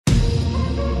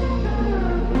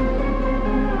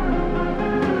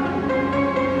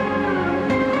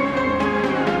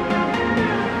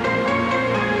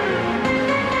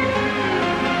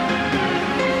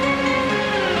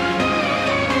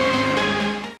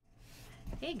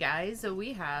Hey guys, so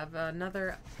we have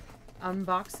another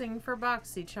unboxing for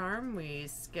Boxy Charm. We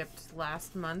skipped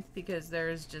last month because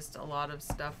there's just a lot of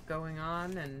stuff going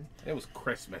on, and it was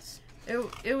Christmas.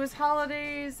 It was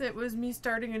holidays, it was me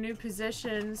starting a new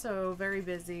position, so very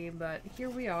busy, but here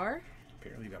we are.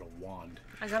 Apparently you got a wand.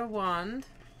 I got a wand.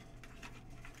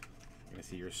 You're gonna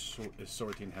see your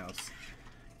sorting house.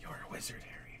 You're a wizard,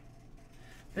 Harry.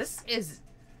 This is,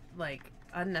 like,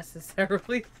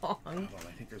 unnecessarily long. Hold on,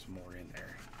 I think there's more in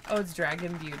there. Oh, it's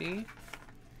Dragon Beauty.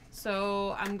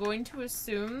 So, I'm going to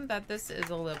assume that this is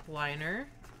a lip liner.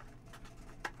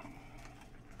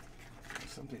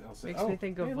 There's something else. Makes me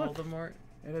think of Voldemort.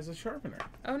 It has a sharpener.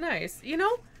 Oh, nice. You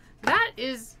know, that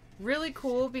is really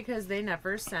cool because they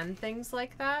never send things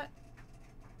like that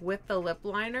with the lip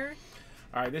liner.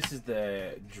 Alright, this is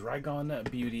the Dragon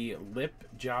Beauty Lip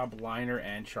Job Liner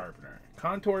and Sharpener.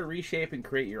 Contour, reshape, and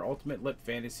create your ultimate lip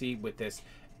fantasy with this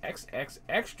XX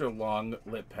extra long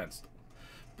lip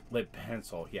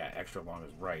pencil. Yeah, extra long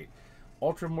is right.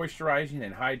 Ultra moisturizing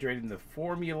and hydrating. The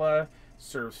formula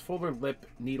serves fuller lip,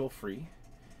 needle free.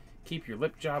 Keep your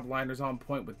lip job liners on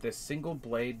point with this single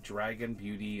blade Dragon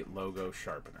Beauty logo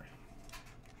sharpener.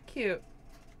 Cute.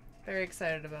 Very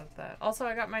excited about that. Also,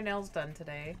 I got my nails done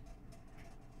today.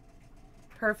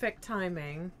 Perfect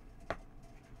timing.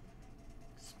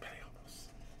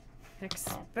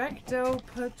 Expecto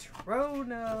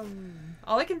Patronum.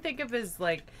 All I can think of is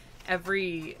like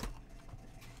every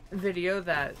video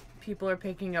that people are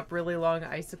picking up really long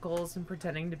icicles and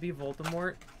pretending to be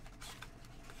Voldemort.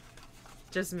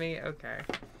 Just me? Okay.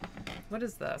 What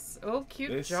is this? Oh,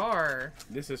 cute jar.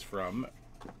 This is from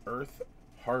Earth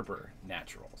Harbor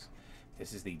Naturals.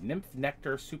 This is the Nymph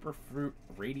Nectar Superfruit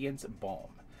Radiance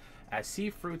Balm. As sea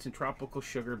fruits and tropical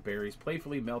sugar berries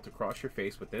playfully melt across your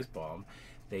face with this balm,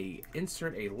 they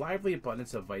insert a lively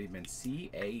abundance of vitamin C,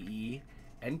 A, E,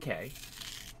 and K,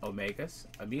 omegas,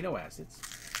 amino acids,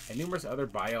 and numerous other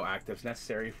bioactives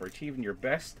necessary for achieving your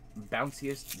best,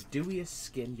 bounciest, dewiest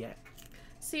skin yet.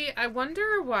 See, I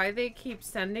wonder why they keep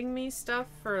sending me stuff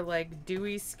for like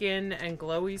dewy skin and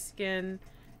glowy skin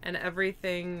and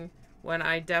everything when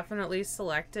I definitely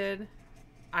selected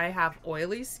I have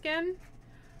oily skin.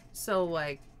 So,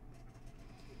 like,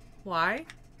 why?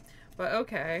 But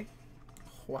okay.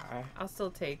 Why? I'll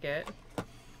still take it.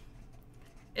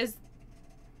 Is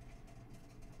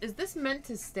this meant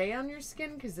to stay on your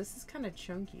skin? Because this is kind of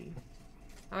chunky.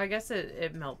 Oh, I guess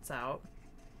it melts out.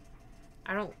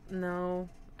 I don't know.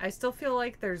 I still feel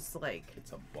like there's, like...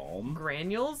 It's a balm?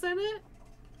 Granules in it?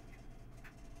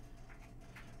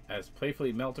 As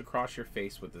playfully melt across your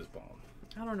face with this balm.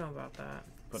 I don't know about that.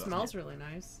 It smells really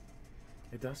nice.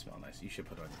 It does smell nice. You should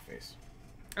put it on your face.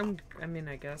 I mean,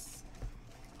 I guess.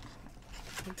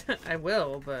 I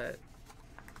will, but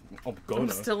I'm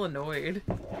still annoyed.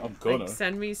 I'm gonna. Like,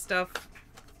 send me stuff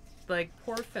like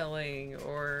pore filling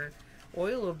or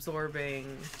oil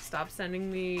absorbing. Stop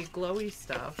sending me glowy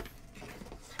stuff.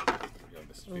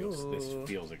 Yo, this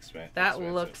feels expensive. That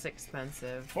looks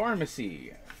expensive.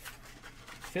 Pharmacy.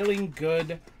 Feeling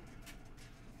Good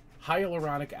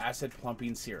Hyaluronic Acid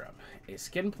Plumping Serum. A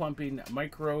skin plumping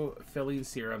micro filling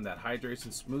serum that hydrates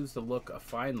and smooths the look of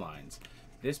fine lines.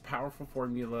 This powerful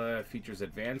formula features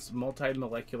advanced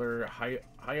multi-molecular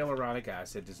hyaluronic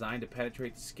acid designed to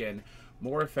penetrate the skin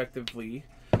more effectively,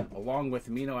 along with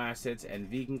amino acids and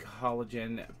vegan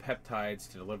collagen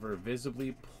peptides to deliver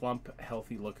visibly plump,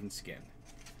 healthy looking skin.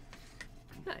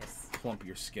 Nice. Plump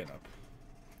your skin up.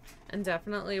 And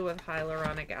definitely with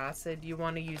hyaluronic acid, you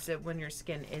want to use it when your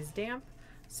skin is damp.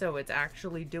 So it's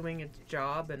actually doing its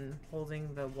job and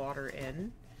holding the water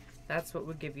in. That's what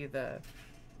would give you the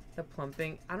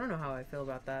plumping. I don't know how I feel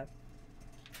about that.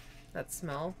 That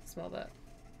smell. Smell that.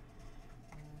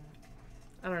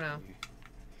 I don't know.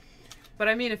 But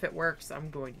I mean, if it works,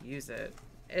 I'm going to use it.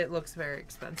 It looks very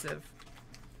expensive.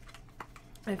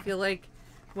 I feel like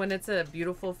when it's a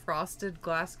beautiful frosted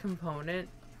glass component,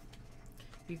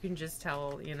 you can just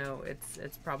tell, you know,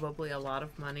 it's probably a lot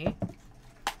of money.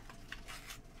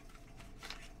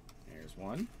 There's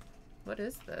one. What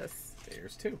is this?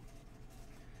 There's two.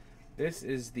 This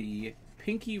is the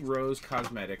Pinky Rose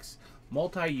Cosmetics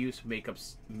multi-use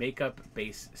makeup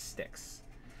base sticks.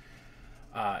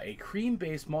 A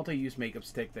cream-based multi-use makeup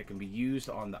stick that can be used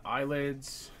on the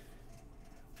eyelids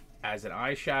as an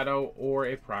eyeshadow or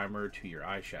a primer to your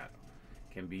eyeshadow.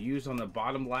 Can be used on the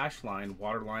bottom lash line,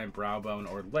 waterline, brow bone,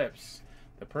 or lips.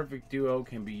 The perfect duo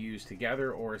can be used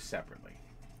together or separately.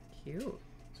 Cute.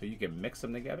 So you can mix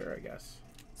them together, I guess.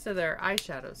 So they're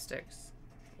eyeshadow sticks.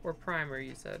 Or primer,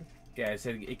 you said. Yeah, it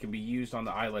said it can be used on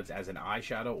the eyelids as an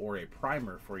eyeshadow or a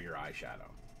primer for your eyeshadow.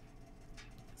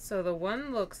 So the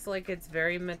one looks like it's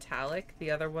very metallic.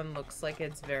 The other one looks like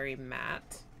it's very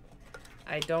matte.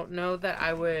 I don't know that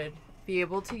I would be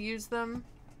able to use them.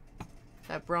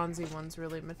 That bronzy one's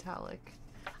really metallic.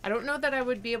 I don't know that I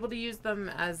would be able to use them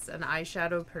as an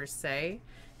eyeshadow per se,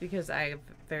 because I have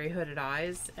very hooded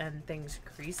eyes and things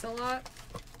crease a lot.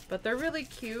 But they're really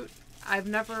cute. I've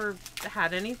never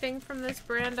had anything from this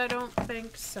brand, I don't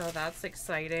think, so that's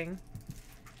exciting.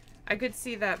 I could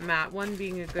see that matte one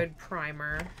being a good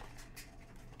primer.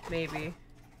 Maybe.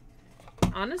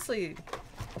 Honestly,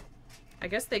 I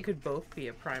guess they could both be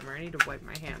a primer. I need to wipe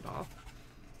my hand off.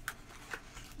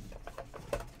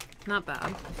 Not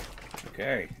bad.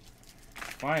 Okay.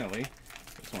 Finally,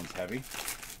 this one's heavy.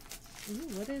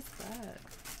 Ooh, what is that?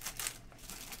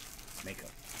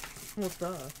 Makeup. Well,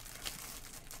 duh.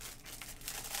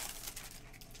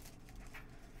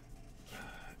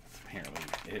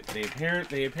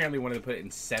 They apparently wanted to put it in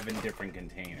 7 different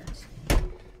containers.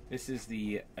 This is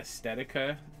the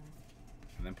Aesthetica,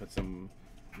 and then put some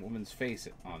woman's face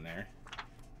on there.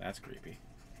 That's creepy.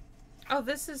 Oh,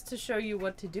 this is to show you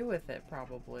what to do with it,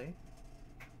 probably.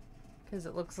 Because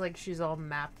it looks like she's all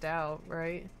mapped out,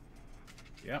 right?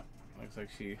 Yep. Looks like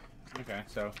she... Okay,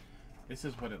 so this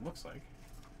is what it looks like.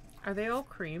 Are they all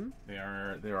cream?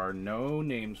 There are no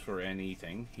names for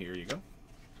anything. Here you go.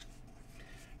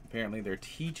 Apparently they're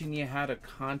teaching you how to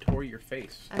contour your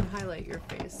face. And highlight your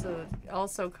face. So it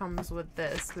also comes with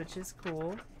this, which is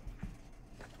cool.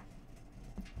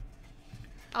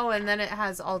 Oh, and then it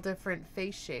has all different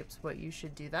face shapes, what you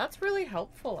should do. That's really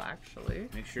helpful, actually.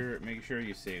 Make sure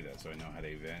you save that so I know how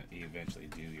to eventually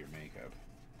do your makeup.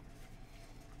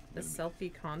 The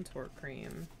selfie contour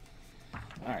cream.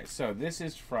 Alright, so this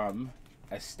is from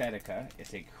Aesthetica.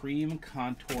 It's a cream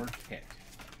contour kit.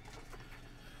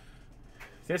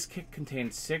 This kit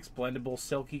contains 6 blendable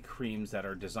silky creams that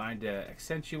are designed to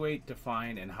accentuate,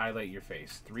 define, and highlight your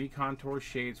face. 3 contour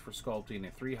shades for sculpting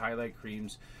and 3 highlight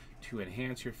creams to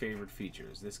enhance your favorite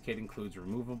features. This kit includes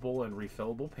removable and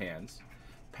refillable pans,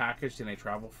 packaged in a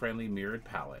travel-friendly mirrored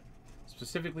palette,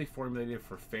 specifically formulated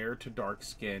for fair to dark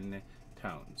skin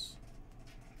tones.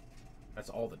 That's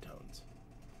all the tones.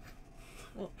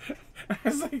 Well, I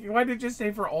was like, why did you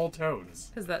say for all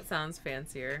tones? because that sounds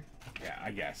fancier. Yeah,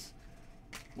 I guess.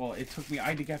 Well, it took me, I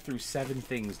had to get through 7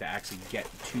 things to actually get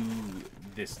to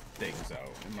this thing, so.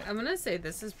 I'm going to say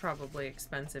this is probably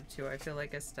expensive, too. I feel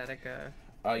like Aesthetica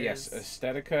Yes,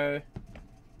 Aesthetica,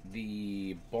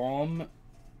 the balm,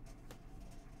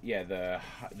 yeah,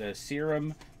 the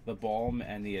serum, the balm,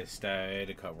 and the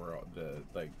Aesthetica were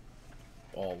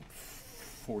all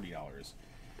 $40.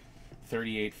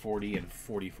 $38, $40, and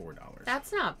 $44.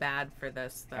 That's not bad for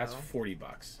this, though. That's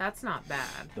 $40. That's not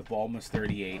bad. The balm was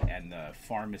 $38, and the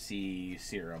pharmacy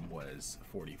serum was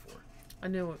 $44. I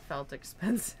knew it felt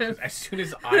expensive. As soon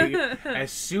as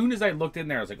I looked in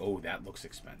there, I was like, "Oh, that looks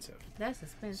expensive." That's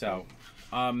expensive. So,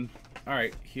 all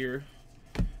right, here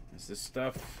is this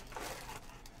stuff.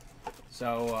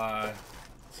 So,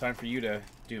 it's time for you to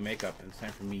do makeup, and it's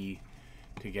time for me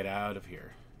to get out of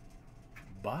here.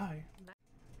 Bye.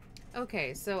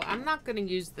 Okay, so I'm not going to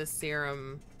use the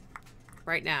serum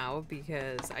right now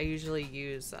because I usually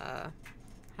use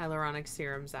hyaluronic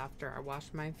serums after I wash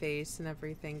my face and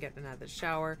everything, getting out of the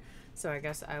shower. So I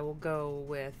guess I will go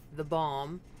with the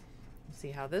balm.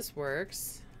 See how this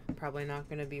works. I'm probably not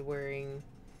going to be wearing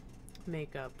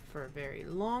makeup for very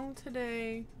long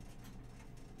today.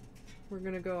 We're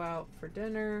going to go out for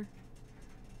dinner.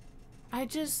 I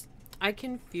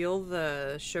can feel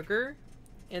the sugar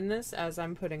in this as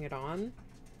I'm putting it on,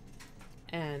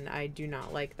 and I do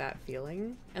not like that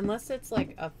feeling unless it's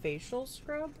like a facial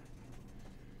scrub.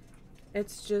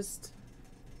 It's just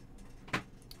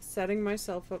setting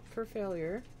myself up for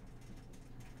failure.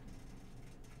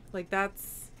 Like,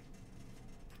 that's,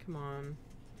 come on.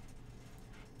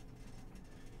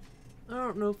 I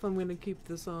don't know if I'm gonna keep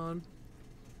this on.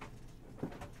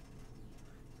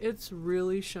 It's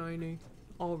really shiny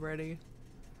already.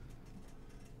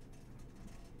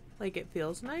 Like, it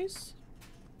feels nice,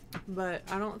 but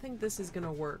I don't think this is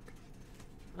gonna work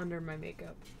under my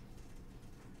makeup.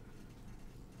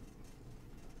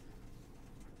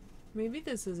 Maybe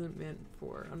this isn't meant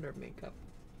for under makeup.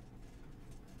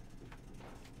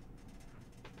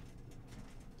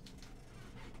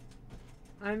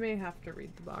 I may have to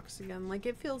read the box again. Like,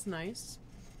 it feels nice,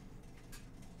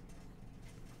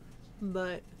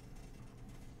 but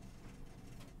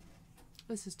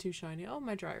this is too shiny. Oh,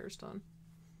 my dryer's done.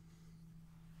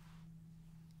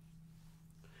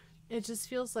 It just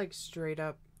feels like straight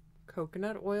up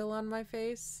coconut oil on my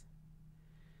face.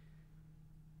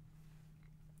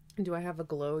 Do I have a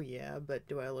glow? Yeah, but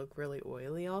do I look really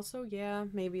oily also? Yeah,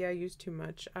 maybe I use too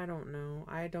much. I don't know.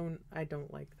 I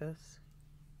don't like this.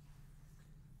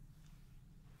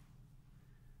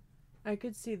 I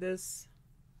could see this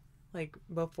like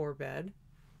before bed.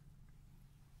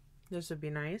 This would be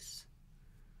nice.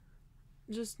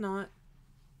 Just not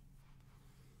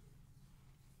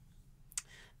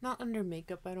under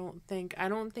makeup, I don't think. I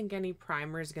don't think any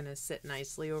primer is going to sit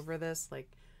nicely over this.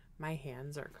 Like, my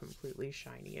hands are completely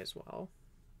shiny as well.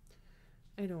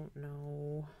 I don't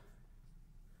know.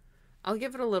 I'll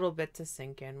give it a little bit to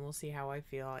sink in. We'll see how I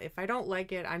feel. If I don't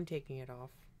like it, I'm taking it off.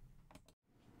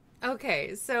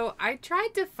 Okay, so I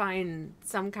tried to find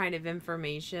some kind of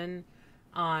information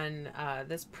on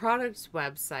this product's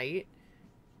website,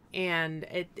 and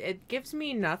it gives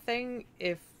me nothing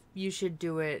if you should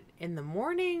do it in the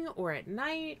morning or at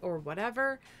night or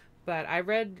whatever. But I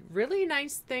read really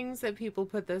nice things that people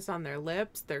put this on their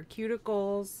lips, their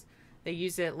cuticles. They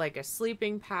use it like a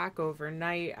sleeping pack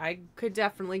overnight. I could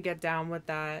definitely get down with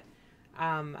that.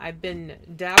 I've been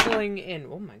dabbling in,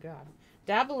 oh my God,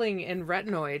 dabbling in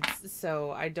retinoids,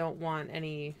 so I don't want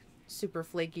any super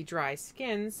flaky dry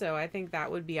skin. So I think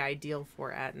that would be ideal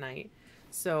for at night.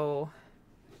 So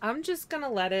I'm just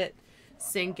gonna let it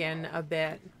sink in a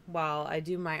bit while I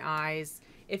do my eyes.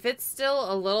 If it's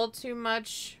still a little too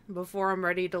much before I'm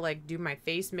ready to like do my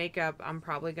face makeup, I'm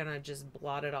probably gonna just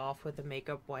blot it off with a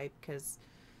makeup wipe, because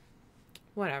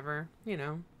whatever, you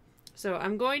know. So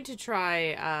I'm going to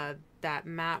try that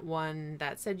matte one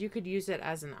that said you could use it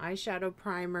as an eyeshadow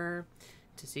primer,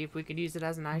 to see if we could use it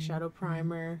as an eyeshadow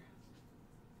primer.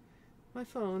 My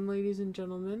phone, ladies and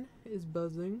gentlemen, is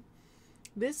buzzing.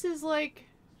 This is like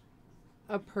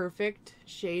a perfect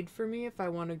shade for me if I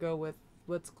want to go with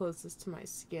what's closest to my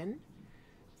skin.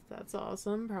 So that's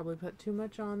awesome. Probably put too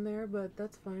much on there, but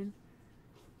that's fine.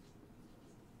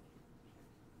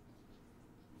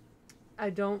 I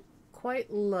don't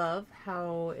quite love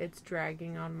how it's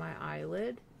dragging on my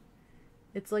eyelid.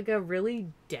 It's like a really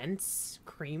dense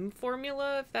cream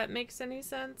formula, if that makes any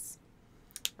sense.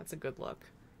 That's a good look.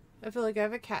 I feel like I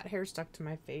have a cat hair stuck to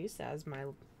my face that's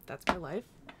my life.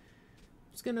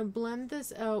 Just gonna blend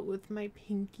this out with my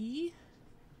pinky.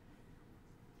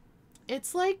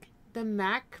 It's like the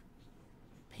MAC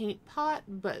paint pot,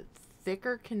 but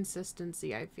thicker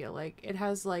consistency, I feel like. It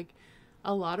has like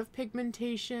a lot of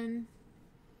pigmentation.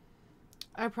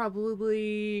 I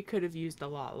probably could have used a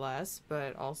lot less,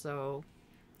 but also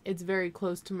it's very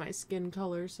close to my skin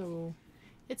color, so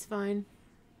it's fine.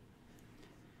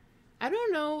 I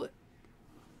don't know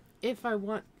if I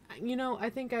want, you know, I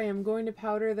think I am going to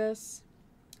powder this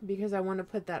because I want to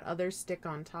put that other stick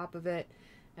on top of it,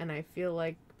 and I feel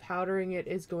like powdering it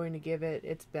is going to give it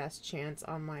its best chance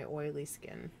on my oily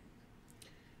skin.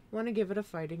 I want to give it a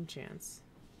fighting chance.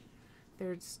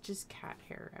 There's just cat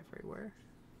hair everywhere.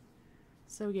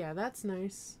 So yeah, that's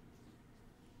nice.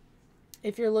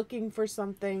 If you're looking for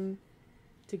something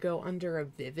to go under a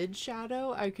vivid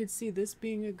shadow, I could see this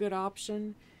being a good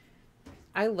option.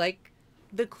 I like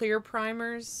the clear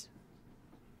primers.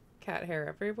 Cat hair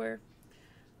everywhere.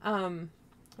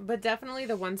 But definitely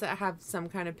the ones that have some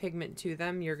kind of pigment to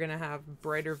them, you're going to have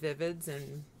brighter vivids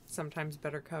and sometimes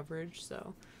better coverage.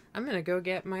 So I'm going to go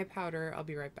get my powder. I'll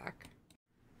be right back.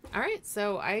 All right,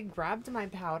 so I grabbed my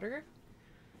powder.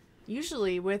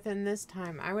 Usually within this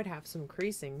time I would have some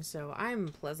creasing, so I'm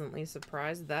pleasantly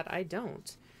surprised that I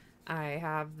don't. I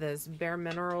have this Bare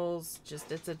Minerals,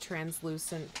 it's a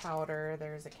translucent powder.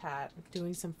 There's a cat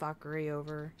doing some fuckery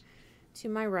over to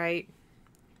my right.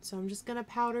 So I'm just going to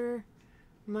powder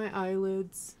my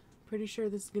eyelids. Pretty sure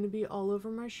this is going to be all over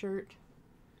my shirt.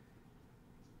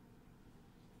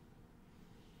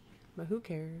 But who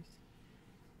cares?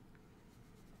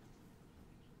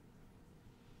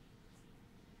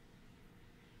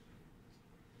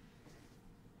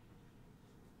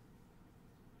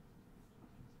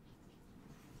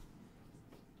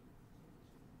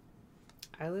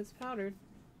 Eyelids powdered.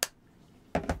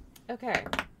 Okay.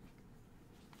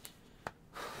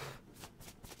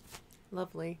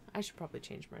 Lovely. I should probably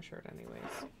change my shirt anyways.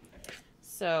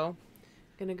 So,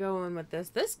 gonna go in with this.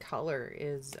 This color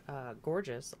is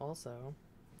gorgeous also.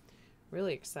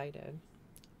 Really excited.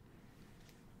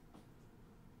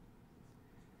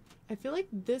 I feel like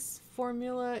this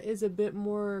formula is a bit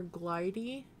more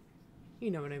glidey, you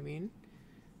know what I mean,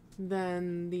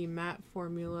 than the matte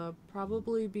formula,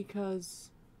 probably because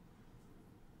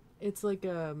it's like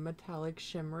a metallic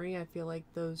shimmery. I feel like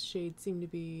those shades seem to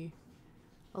be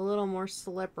a little more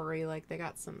slippery, like they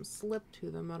got some slip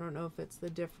to them. I don't know if it's the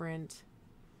different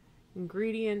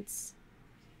ingredients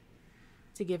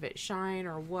to give it shine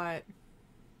or what.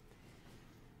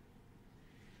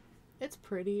 It's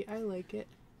pretty. I like it.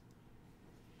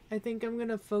 I think I'm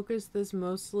gonna focus this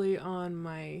mostly on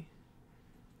my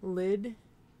lid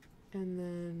and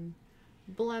then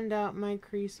blend out my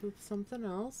crease with something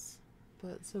else.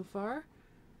 But so far,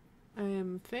 I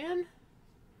am a fan.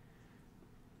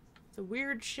 It's a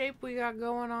weird shape we got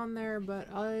going on there,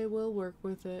 but I will work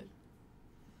with it.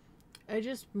 I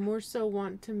just more so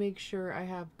want to make sure I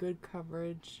have good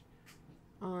coverage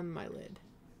on my lid.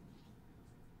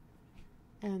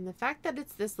 And the fact that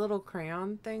it's this little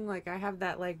crayon thing, like I have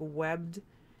that like webbed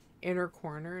inner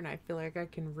corner and I feel like I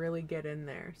can really get in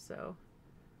there. So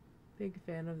big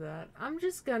fan of that. I'm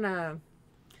gonna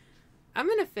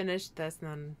finish this, and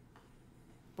then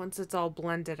once it's all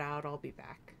blended out, I'll be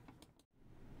back.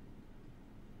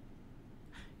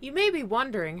 You may be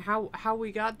wondering how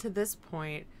we got to this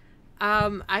point. I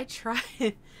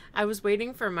was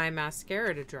waiting for my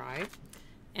mascara to dry,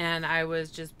 and I was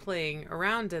just playing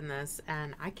around in this,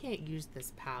 and I can't use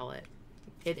this palette.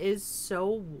 It is so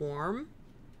warm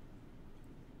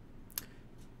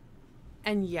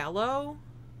and yellow.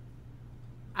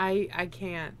 I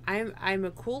can't. I'm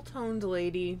a cool toned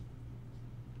lady.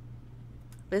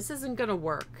 This isn't gonna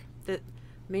work. That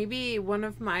maybe one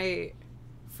of my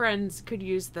friends could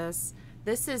use this.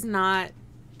 This isn't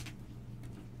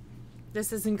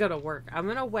gonna work. I'm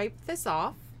gonna wipe this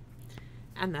off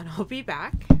and then I'll be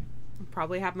back. I'll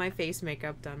probably have my face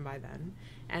makeup done by then,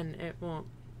 and it won't,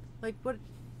 like, what,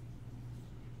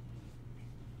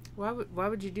 why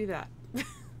would you do that?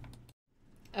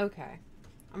 Okay,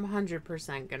 I'm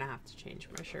 100% gonna have to change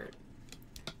my shirt.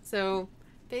 So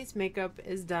face makeup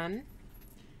is done.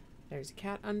 There's a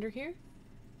cat under here.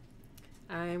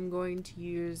 I'm going to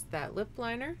use that lip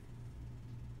liner.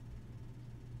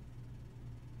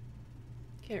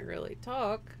 Can't really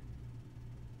talk.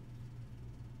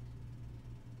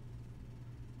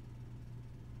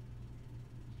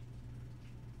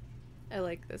 I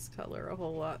like this color a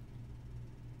whole lot.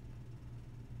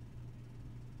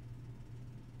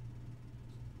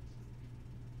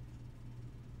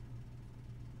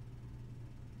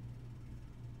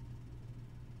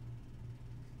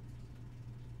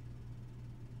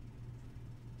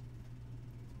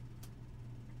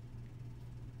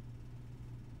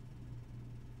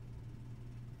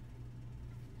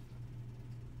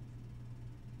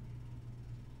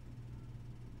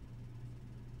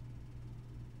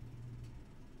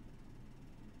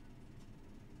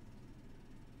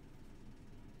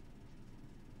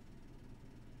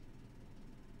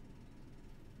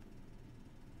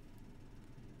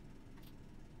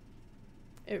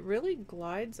 It really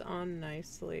glides on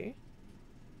nicely.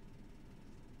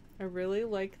 I really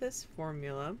like this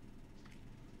formula.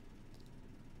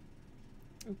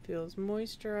 It feels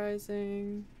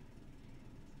moisturizing.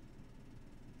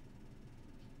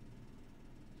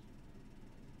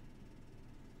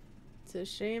 It's a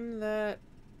shame that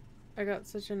I got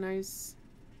such a nice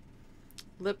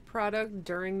lip product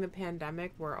during the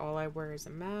pandemic where all I wear is a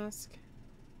mask.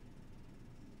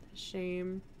 It's a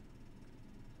shame.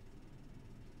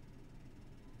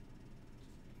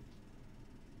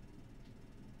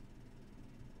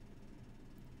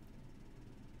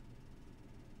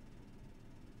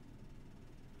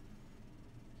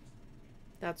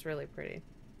 That's really pretty.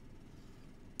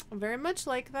 Very much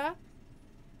like that.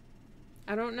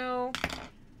 I don't know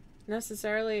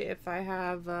necessarily if I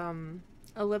have a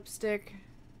lipstick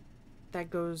that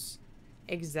goes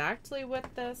exactly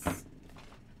with this,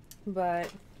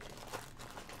 but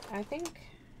I think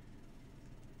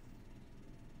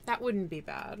that wouldn't be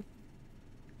bad.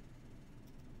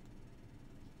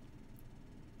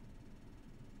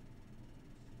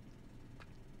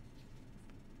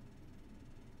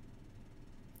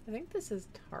 I think this is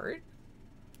Tarte.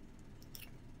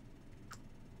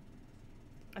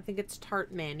 I think it's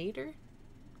Tarte Maneater.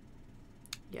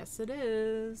 Yes, it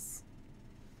is.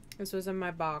 This was in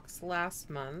my box last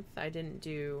month. I didn't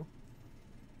do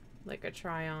like a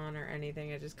try on or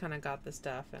anything. I just kind of got the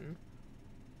stuff and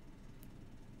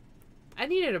I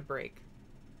needed a break.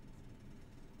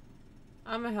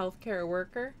 I'm a healthcare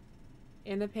worker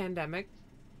in a pandemic.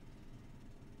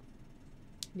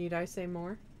 Need I say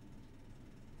more?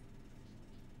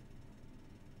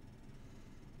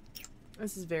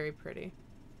 This is very pretty.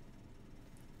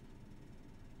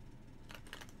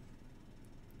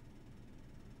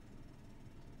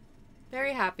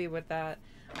 Very happy with that.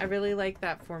 I really like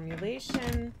that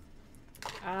formulation.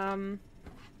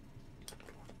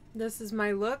 This is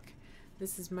my look.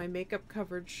 This is my makeup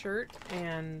covered shirt,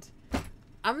 and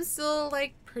I'm still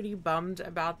like pretty bummed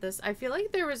about this. I feel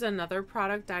like there was another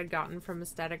product I'd gotten from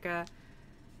Estetica.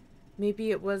 Maybe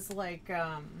it was like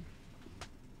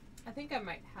I think I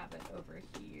might have it over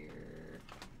here.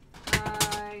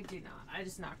 I do not. I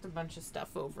just knocked a bunch of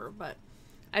stuff over, but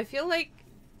I feel like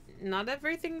not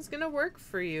everything's gonna work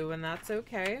for you, and that's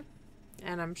okay.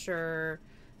 And I'm sure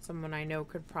someone I know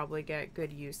could probably get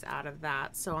good use out of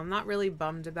that. So I'm not really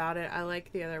bummed about it. I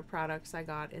like the other products I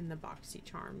got in the Boxy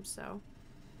Charm, so.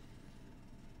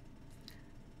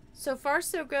 So far,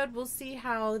 so good. We'll see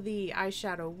how the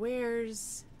eyeshadow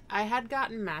wears. I had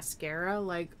gotten mascara,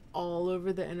 like, all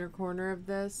over the inner corner of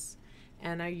this,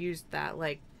 and I used that,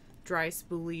 like, dry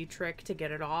spoolie trick to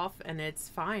get it off, and it's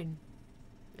fine.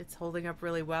 It's holding up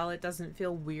really well. It doesn't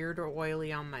feel weird or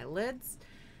oily on my lids.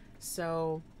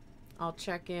 So I'll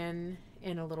check in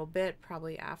a little bit,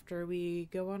 probably after we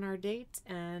go on our date,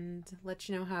 and let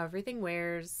you know how everything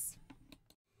wears.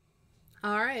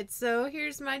 Alright, so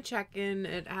here's my check-in.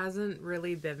 It hasn't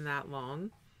really been that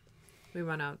long. We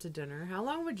went out to dinner. How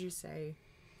long would you say?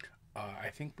 I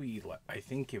think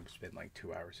it's been like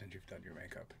 2 hours since you've done your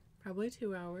makeup. Probably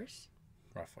 2 hours.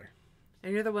 Roughly.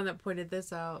 And you're the one that pointed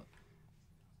this out.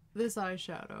 This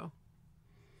eyeshadow.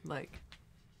 Like...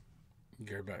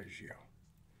 Garbaggio.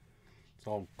 It's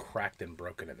all cracked and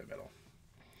broken in the middle.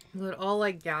 It all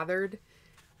like gathered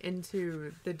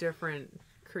into the different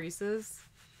creases.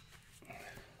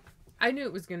 I knew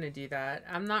it was going to do that.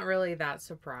 I'm not really that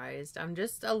surprised. I'm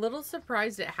just a little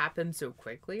surprised it happened so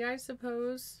quickly, I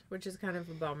suppose, which is kind of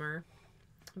a bummer.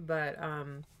 But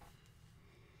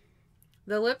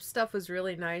the lip stuff was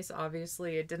really nice.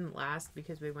 Obviously, it didn't last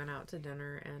because we went out to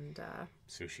dinner, and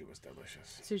sushi was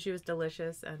delicious. Sushi was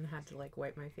delicious, and had to like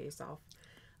wipe my face off.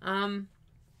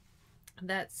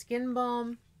 That skin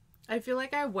balm, I feel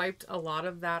like I wiped a lot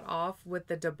of that off with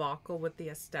the debacle with the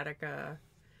Aesthetica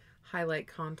highlight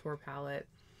contour palette,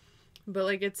 but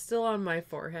like it's still on my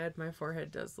forehead. My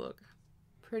forehead does look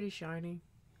pretty shiny,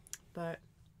 but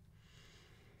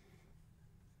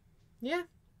yeah,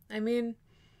 I mean,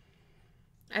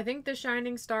 I think the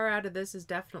shining star out of this is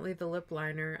definitely the lip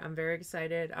liner. I'm very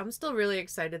excited. I'm still really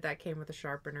excited that came with a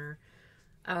sharpener.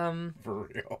 For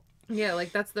real. Yeah,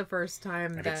 like that's the first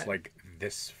time and that it's like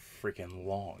this freaking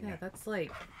long. Yeah, that's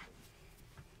like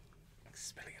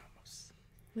Expelliarmus.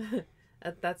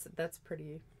 That's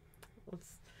pretty.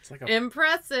 It's like a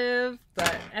impressive.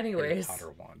 But anyways, Harry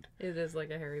Potter wand. It is like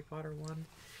a Harry Potter wand.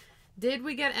 Did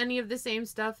we get any of the same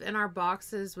stuff in our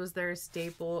boxes? Was there a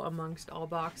staple amongst all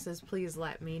boxes? Please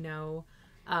let me know.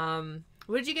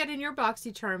 What did you get in your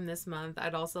Boxy Charm this month?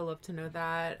 I'd also love to know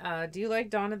that. Do you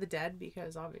like Dawn of the Dead?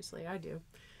 Because obviously I do.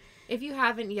 If you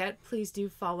haven't yet, please do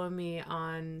follow me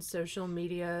on social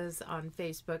medias, on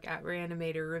Facebook at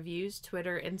Reanimator Reviews,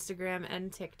 Twitter, Instagram,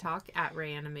 and TikTok at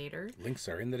Reanimator. Links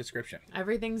are in the description.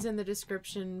 Everything's in the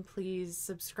description. Please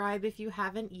subscribe if you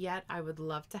haven't yet. I would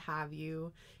love to have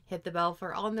you. Hit the bell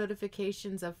for all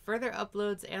notifications of further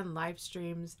uploads and live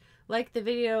streams. Like the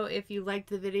video if you liked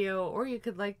the video, or you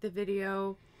could like the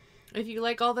video if you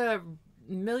like all the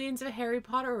millions of Harry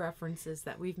Potter references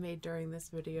that we've made during this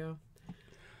video.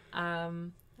 I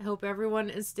hope everyone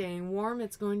is staying warm.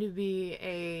 It's going to be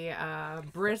a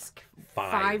brisk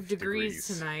 5 degrees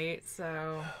tonight,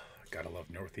 so... Gotta love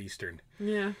Northeastern.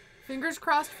 Yeah. Fingers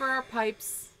crossed for our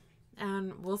pipes,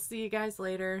 and we'll see you guys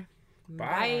later.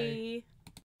 Bye.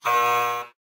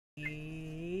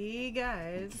 Hey,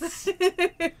 guys.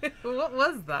 What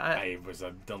was that? It was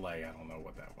a delay. I don't know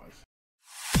what that was.